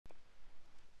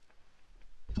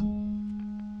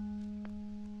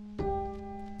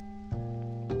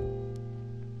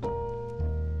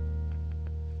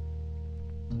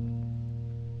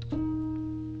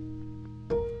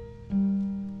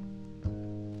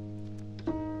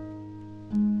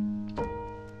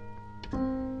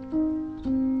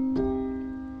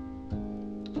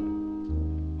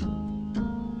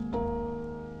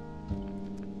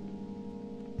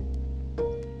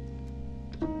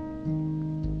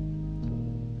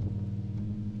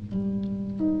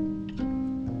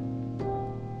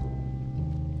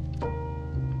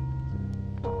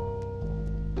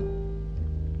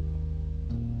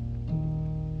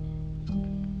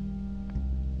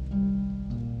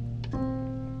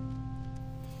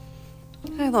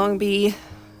Hi, Longby.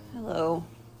 Hello.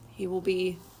 He will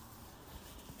be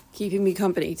keeping me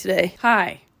company today.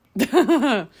 Hi.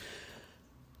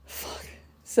 Fuck.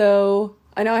 So,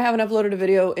 I know I haven't uploaded a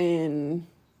video in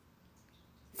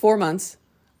 4 months.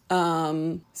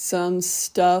 Some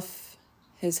stuff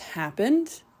has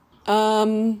happened.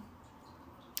 Connor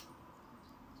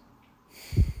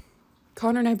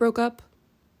and I broke up.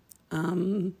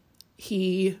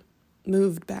 He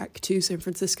moved back to San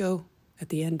Francisco at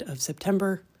the end of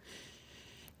September.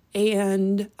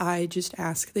 And I just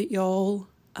ask that y'all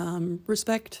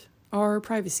respect our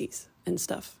privacies and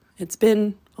stuff. It's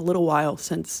been a little while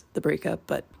since the breakup,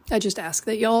 but I just ask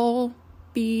that y'all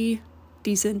be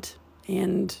decent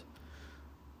and,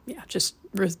 yeah, just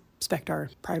respect our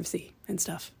privacy and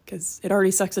stuff, because it already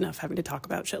sucks enough having to talk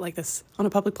about shit like this on a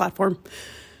public platform.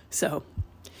 So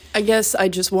I guess I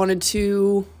just wanted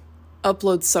to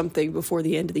upload something before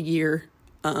the end of the year,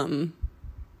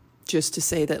 just to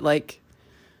say that, like,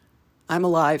 I'm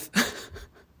alive.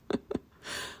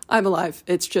 I'm alive.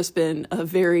 It's just been a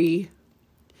very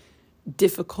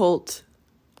difficult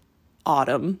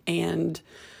autumn, and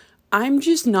I'm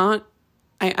just not,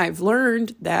 I've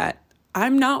learned that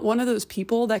I'm not one of those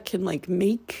people that can, like,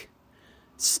 make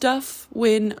stuff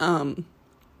when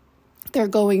they're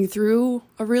going through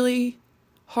a really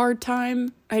hard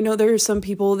time. I know there are some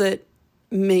people that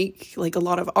make, like, a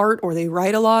lot of art, or they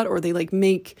write a lot, or they, like,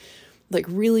 make, like,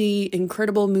 really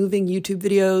incredible moving YouTube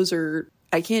videos, or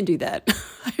I can't do that.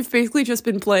 I've basically just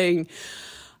been playing.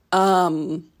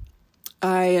 I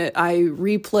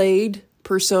replayed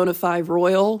Persona 5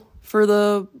 Royal for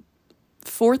the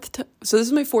fourth time. So this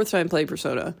is my fourth time playing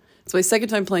Persona. It's my second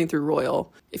time playing through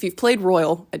Royal. If you've played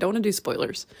Royal, I don't want to do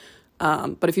spoilers.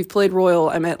 But if you've played Royal,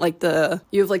 I'm at, like,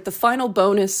 you have, like, the final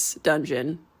bonus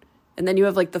dungeon, and then you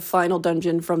have, like, the final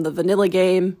dungeon from the vanilla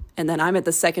game, and then I'm at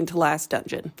the second to last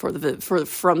dungeon from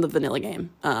the vanilla game.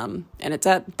 And it's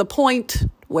at the point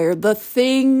where the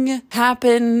thing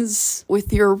happens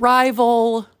with your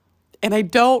rival, and I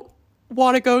don't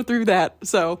want to go through that.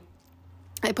 So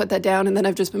I put that down, and then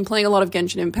I've just been playing a lot of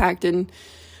Genshin Impact and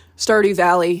Stardew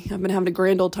Valley. I've been having a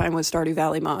grand old time with Stardew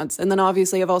Valley mods. And then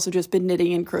obviously I've also just been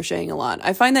knitting and crocheting a lot.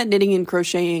 I find that knitting and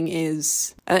crocheting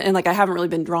is, and, like, I haven't really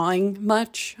been drawing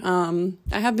much. I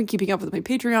have been keeping up with my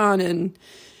Patreon and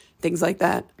things like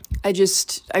that.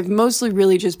 I've mostly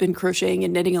really just been crocheting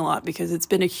and knitting a lot because it's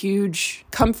been a huge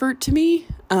comfort to me.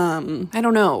 I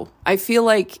don't know. I feel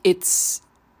like it's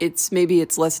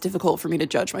less difficult for me to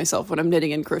judge myself when I'm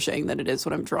knitting and crocheting than it is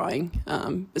when I'm drawing.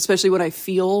 Especially when I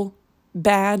feel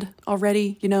bad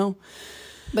already, you know?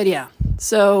 But yeah,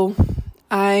 so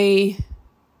I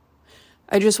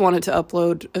just wanted to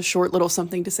upload a short little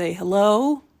something to say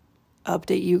hello,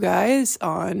 update you guys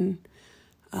on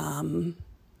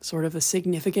sort of a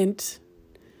significant,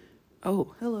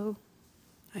 oh, hello.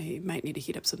 I might need to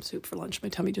heat up some soup for lunch. My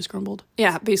tummy just grumbled.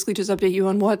 Yeah, basically just update you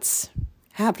on what's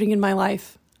happening in my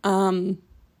life. And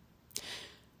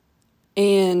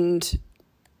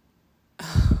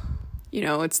you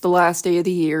know, it's the last day of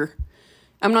the year.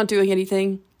 I'm not doing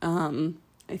anything. I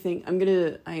think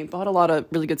I bought a lot of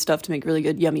really good stuff to make really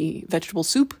good, yummy vegetable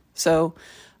soup. So,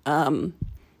 I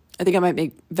think I might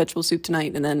make vegetable soup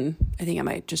tonight, and then I think I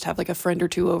might just have, like, a friend or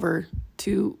two over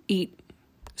to eat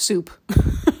soup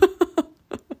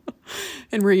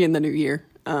and ring in the new year.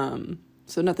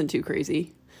 So nothing too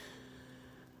crazy.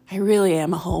 I really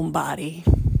am a homebody.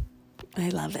 I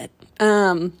love it.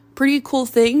 Pretty cool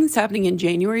things happening in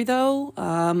January, though.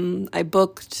 I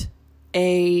booked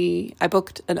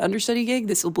an understudy gig.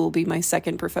 This will be my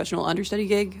second professional understudy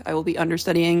gig. I will be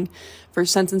understudying for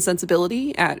Sense and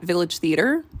Sensibility at Village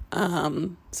Theater.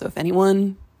 So if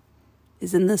anyone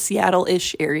is in the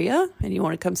Seattle-ish area and you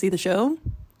want to come see the show,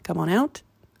 come on out.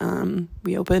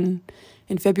 We open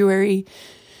in February,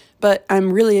 but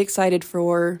I'm really excited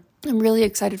for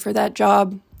that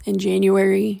job in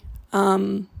January.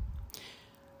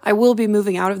 I will be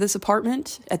moving out of this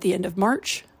apartment at the end of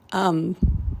March. And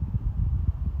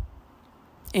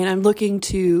I'm looking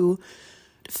to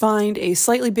find a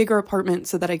slightly bigger apartment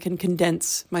so that I can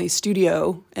condense my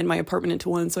studio and my apartment into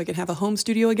one, so I can have a home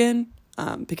studio again.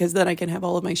 Because then I can have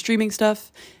all of my streaming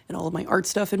stuff and all of my art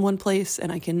stuff in one place,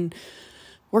 and I can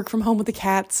work from home with the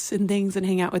cats and things and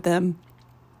hang out with them.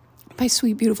 My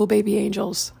sweet, beautiful baby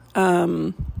angels.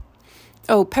 Pepper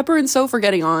and Soph are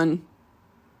getting on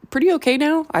pretty okay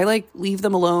now. I, like, leave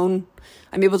them alone.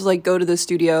 I'm able to, like, go to the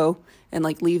studio and,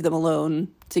 like, leave them alone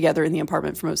together in the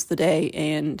apartment for most of the day,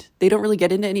 and they don't really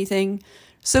get into anything.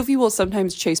 Sophie will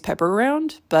sometimes chase Pepper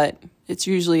around, but it's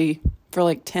usually for,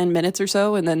 like, 10 minutes or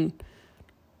so, and then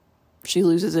she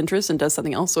loses interest and does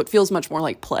something else. So it feels much more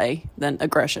like play than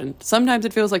aggression. Sometimes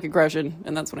it feels like aggression,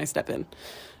 and that's when I step in.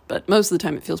 But most of the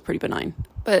time it feels pretty benign.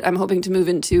 But I'm hoping to move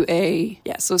into a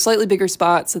slightly bigger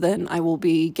spot. So then I will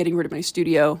be getting rid of my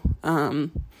studio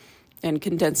and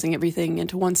condensing everything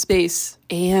into one space.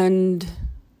 And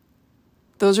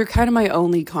those are kind of my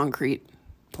only concrete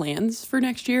plans for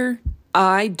next year.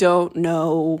 I don't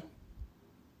know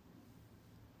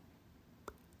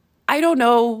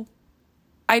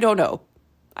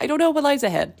what lies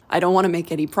ahead. I don't want to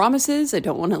make any promises. I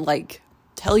don't want to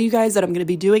tell you guys that I'm going to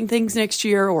be doing things next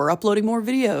year or uploading more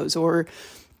videos or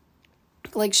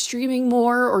streaming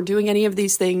more or doing any of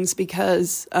these things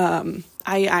because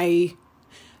I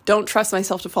don't trust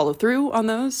myself to follow through on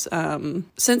those.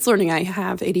 Since learning I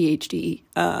have ADHD,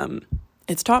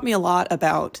 it's taught me a lot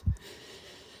about,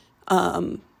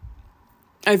 I've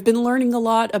been learning a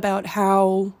lot about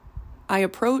how I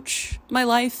approach my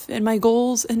life and my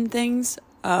goals and things.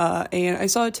 And I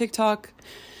saw a TikTok,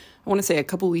 I want to say a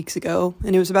couple weeks ago,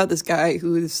 and it was about this guy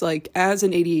who's as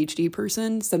an ADHD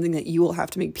person, something that you will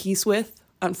have to make peace with,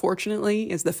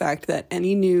 unfortunately, is the fact that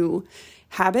any new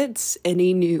habits,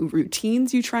 any new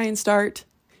routines you try and start,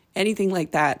 anything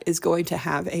like that is going to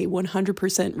have a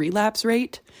 100% relapse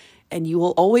rate, and you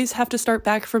will always have to start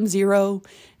back from zero.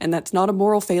 And that's not a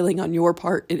moral failing on your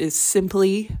part. It is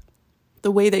simply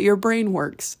the way that your brain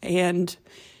works. And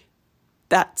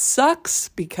that sucks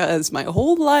because my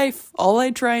whole life, all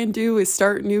I try and do is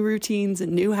start new routines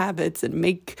and new habits and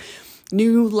make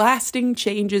new lasting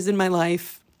changes in my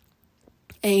life.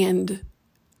 And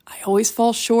I always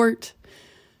fall short.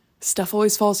 Stuff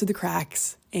always falls through the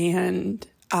cracks. And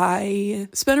I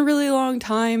spent a really long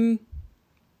time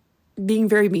being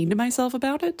very mean to myself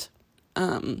about it.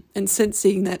 And since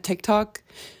seeing that TikTok,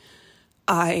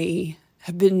 I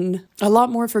have been a lot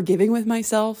more forgiving with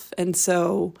myself. And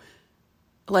so,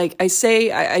 I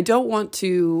say, I don't want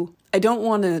to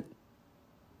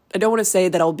say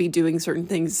that I'll be doing certain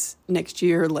things next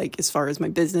year, as far as my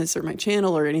business or my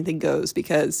channel or anything goes,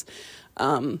 because,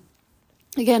 again,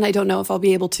 I don't know if I'll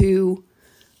be able to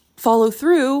follow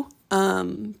through.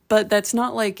 But that's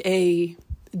not a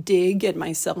dig at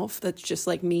myself. That's just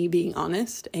me being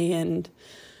honest. And,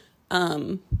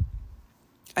 I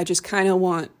just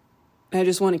want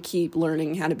to keep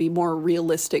learning how to be more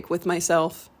realistic with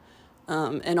myself.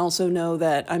 And also know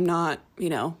that I'm not,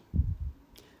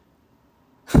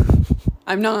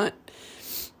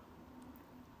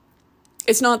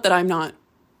 it's not that I'm not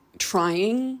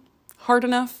trying hard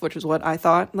enough, which is what I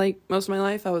thought, most of my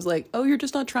life. I was oh, you're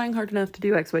just not trying hard enough to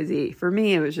do XYZ. For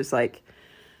me, it was just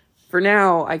for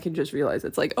now, I can just realize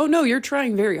it's oh, no, you're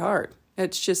trying very hard.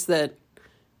 It's just that,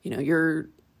 your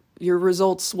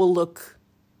results will look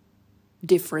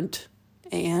different,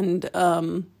 and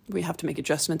we have to make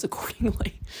adjustments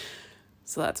accordingly.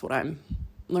 So that's what I'm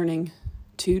learning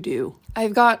to do.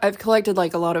 I've collected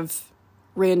a lot of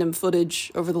random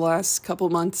footage over the last couple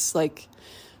months.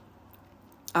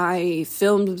 I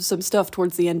filmed some stuff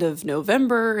towards the end of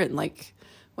November, and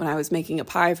when I was making a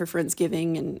pie for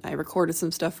Friendsgiving, and I recorded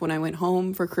some stuff when I went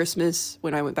home for Christmas,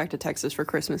 when I went back to Texas for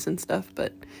Christmas and stuff,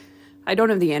 but I don't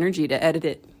have the energy to edit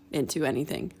it into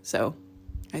anything. So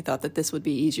I thought that this would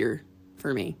be easier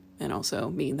for me, and also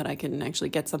mean that I can actually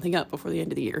get something up before the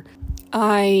end of the year.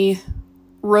 I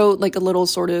wrote a little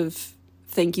sort of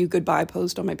thank you goodbye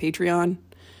post on my Patreon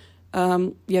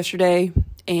yesterday,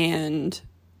 and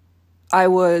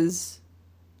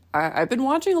I've been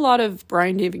watching a lot of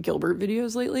Brian David Gilbert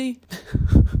videos lately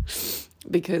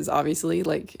because obviously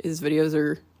his videos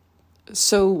are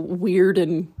so weird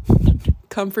and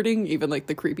comforting, even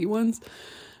the creepy ones.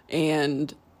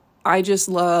 And I just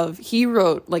love, he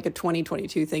wrote a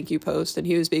 2022 thank you post, and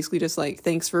he was basically just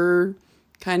thanks for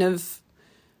kind of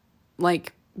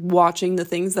watching the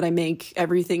things that I make,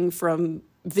 everything from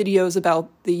videos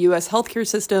about the US healthcare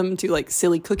system to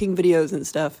silly cooking videos and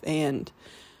stuff. And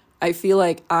I feel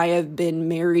I have been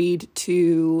married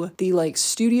to the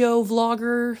studio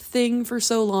vlogger thing for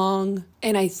so long,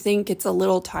 and I think it's a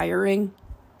little tiring.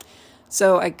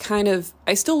 So I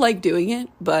still like doing it,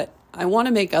 but I want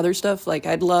to make other stuff.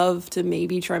 I'd love to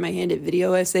maybe try my hand at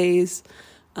video essays,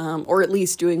 or at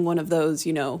least doing one of those,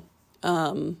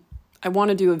 I want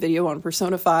to do a video on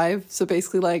Persona 5. So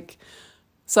basically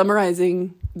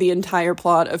summarizing the entire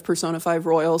plot of Persona 5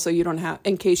 Royal, so you don't have,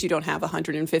 in case you don't have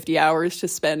 150 hours to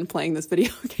spend playing this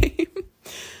video game.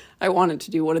 I wanted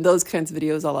to do one of those kinds of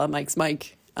videos a la Mike's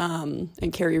Mike,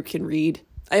 and Carrier Can Read.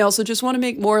 I also just want to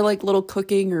make more little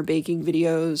cooking or baking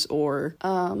videos, or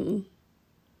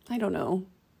I don't know,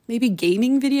 maybe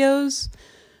gaming videos.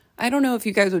 I don't know if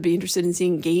you guys would be interested in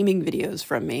seeing gaming videos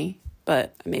from me.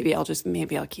 But maybe I'll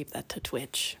keep that to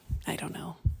Twitch. I don't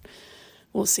know.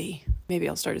 We'll see. Maybe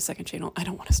I'll start a second channel. I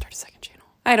don't want to start a second channel.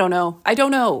 I don't know.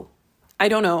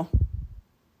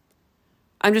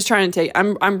 I'm just trying to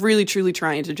I'm really truly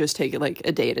trying to just take it like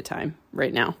a day at a time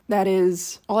right now. That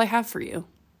is all I have for you.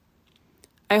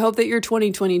 I hope that your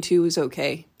 2022 is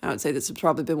okay. I would say this has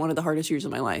probably been one of the hardest years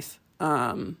of my life.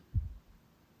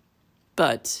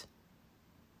 But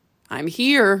I'm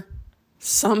here.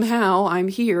 Somehow I'm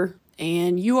here.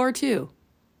 And you are too.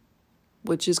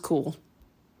 Which is cool.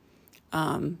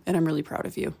 And I'm really proud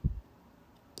of you.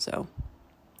 So,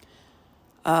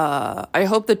 I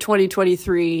hope that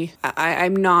 2023,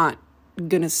 I'm not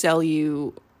going to sell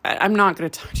you, I'm not going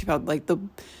to talk to you about like the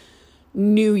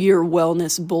New Year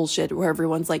wellness bullshit where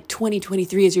everyone's like,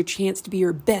 2023 is your chance to be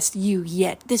your best you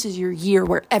yet. This is your year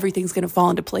where everything's going to fall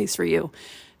into place for you.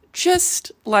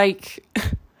 Just like,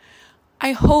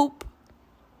 I hope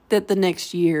that the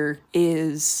next year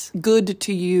is good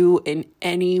to you in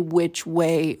any which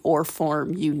way or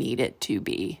form you need it to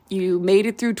be. You made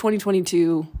it through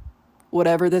 2022,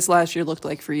 whatever this last year looked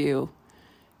like for you.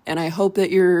 And I hope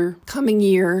that our coming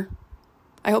year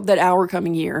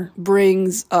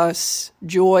brings us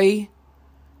joy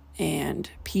and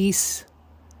peace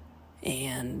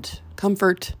and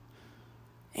comfort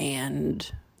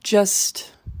and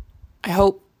just, I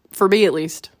hope, for me at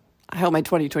least, I hope my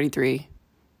 2023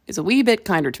 is a wee bit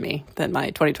kinder to me than my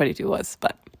 2022 was,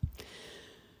 but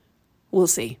we'll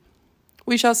see.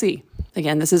 We shall see.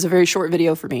 Again, this is a very short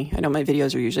video for me. I know my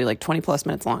videos are usually like 20 plus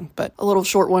minutes long, but a little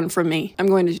short one from me. I'm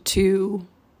going to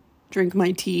drink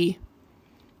my tea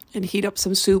and heat up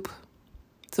some soup,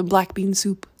 some black bean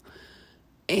soup,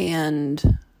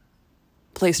 and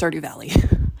play Stardew Valley.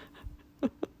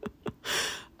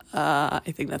 I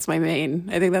think that's my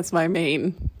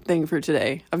main thing for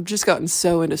today. I've just gotten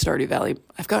so into Stardew Valley.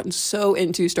 I've gotten so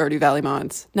into Stardew Valley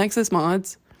mods. Nexus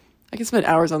mods. I can spend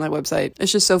hours on that website.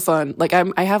 It's just so fun. Like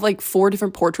I have like 4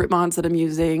 different portrait mods that I'm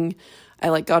using. I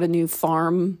like got a new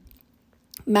farm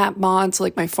map mod. So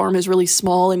like my farm is really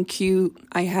small and cute.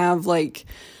 I have like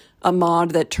a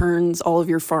mod that turns all of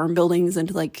your farm buildings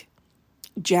into like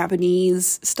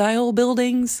Japanese style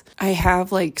buildings. I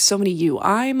have like so many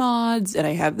UI mods, and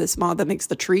I have this mod that makes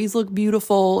the trees look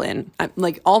beautiful, and I'm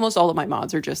like almost all of my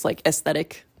mods are just like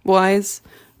aesthetic wise,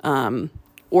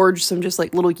 or some just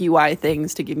like little UI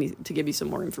things to give me some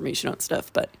more information on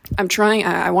stuff. But I'm trying.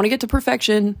 I want to get to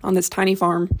perfection on this tiny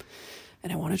farm,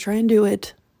 and I want to try and do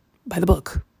it by the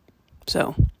book.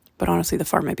 So, but honestly, the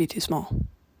farm might be too small.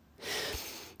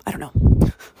 I don't know.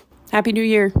 Happy New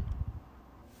Year.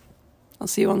 I'll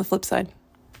see you on the flip side.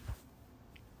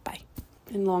 Bye.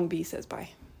 And Long B says bye.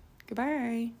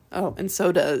 Goodbye. Oh, and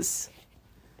so does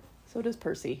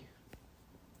Percy.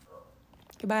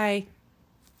 Goodbye.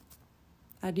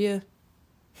 Adieu.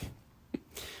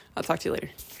 I'll talk to you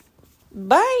later.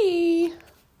 Bye.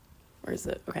 Where is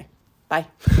it? Okay. Bye.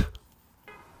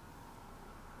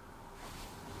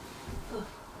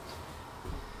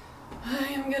 I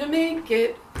am gonna make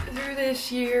it through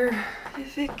this year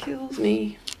if it kills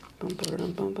me. Bum,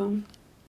 bum, bum, bum.